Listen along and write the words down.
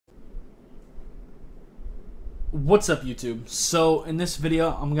What's up, YouTube? So in this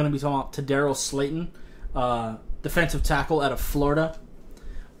video, I'm going to be talking about Tadarrell Slaton, defensive tackle out of Florida.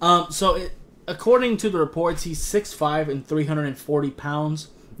 According to the reports, he's 6'5" and 340 pounds.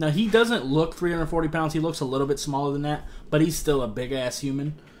 Now, he doesn't look 340 pounds. He looks a little bit smaller than that, but he's still a big-ass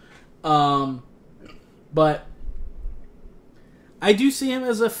human. But I do see him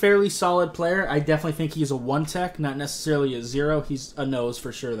as a fairly solid player. I definitely think he's a one tech, not necessarily a zero. He's a nose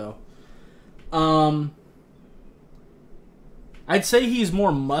for sure, though. I'd say he's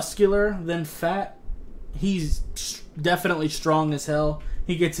more muscular than fat. He's definitely strong as hell.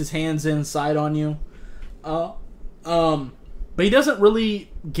 He gets his hands inside on you. But he doesn't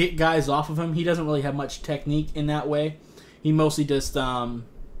really get guys off of him. He doesn't really have much technique in that way. He mostly just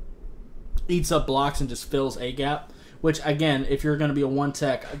eats up blocks and just fills a gap. Which, again, if you're going to be a one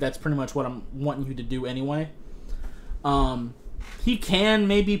tech, that's pretty much what I'm wanting you to do anyway. He can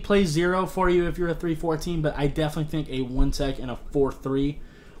maybe play zero for you if you're a 3-4 team, but I definitely think a one tech and a 4-3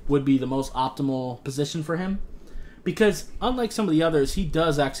 would be the most optimal position for him. Because unlike some of the others, he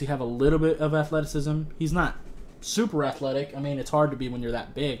does actually have a little bit of athleticism. He's not super athletic. I mean, it's hard to be when you're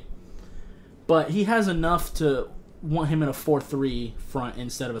that big. But he has enough to want him in a 4-3 front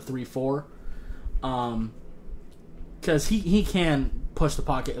instead of a 3-4. Because he can push the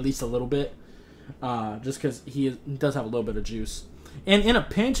pocket at least a little bit. Just because he does have a little bit of juice. And in a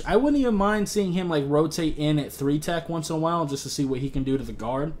pinch, I wouldn't even mind seeing him like rotate in at 3-tech once in a while just to see what he can do to the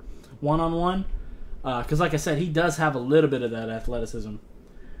guard one-on-one. Because like I said, he does have a little bit of that athleticism.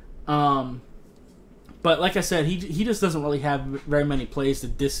 But like I said, he just doesn't really have very many plays to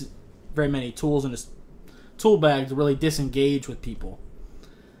very many tools in his tool bag to really disengage with people.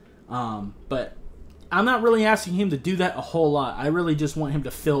 But I'm not really asking him to do that a whole lot. I really just want him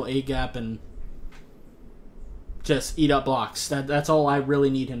to fill a gap and just eat up blocks. That's all I really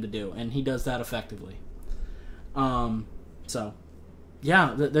need him to do, and he does that effectively. So,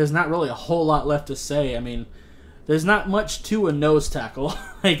 yeah, there's not really a whole lot left to say. I mean, there's not much to a nose tackle.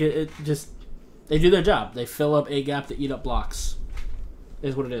 Like it just, they do their job. They fill up a gap to eat up blocks.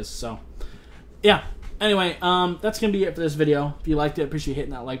 Is what it is. So, yeah. Anyway, that's going to be it for this video. If you liked it, appreciate hitting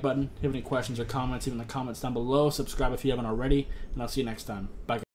that like button. If you have any questions or comments, leave in the comments down below. Subscribe if you haven't already, and I'll see you next time. Bye, guys.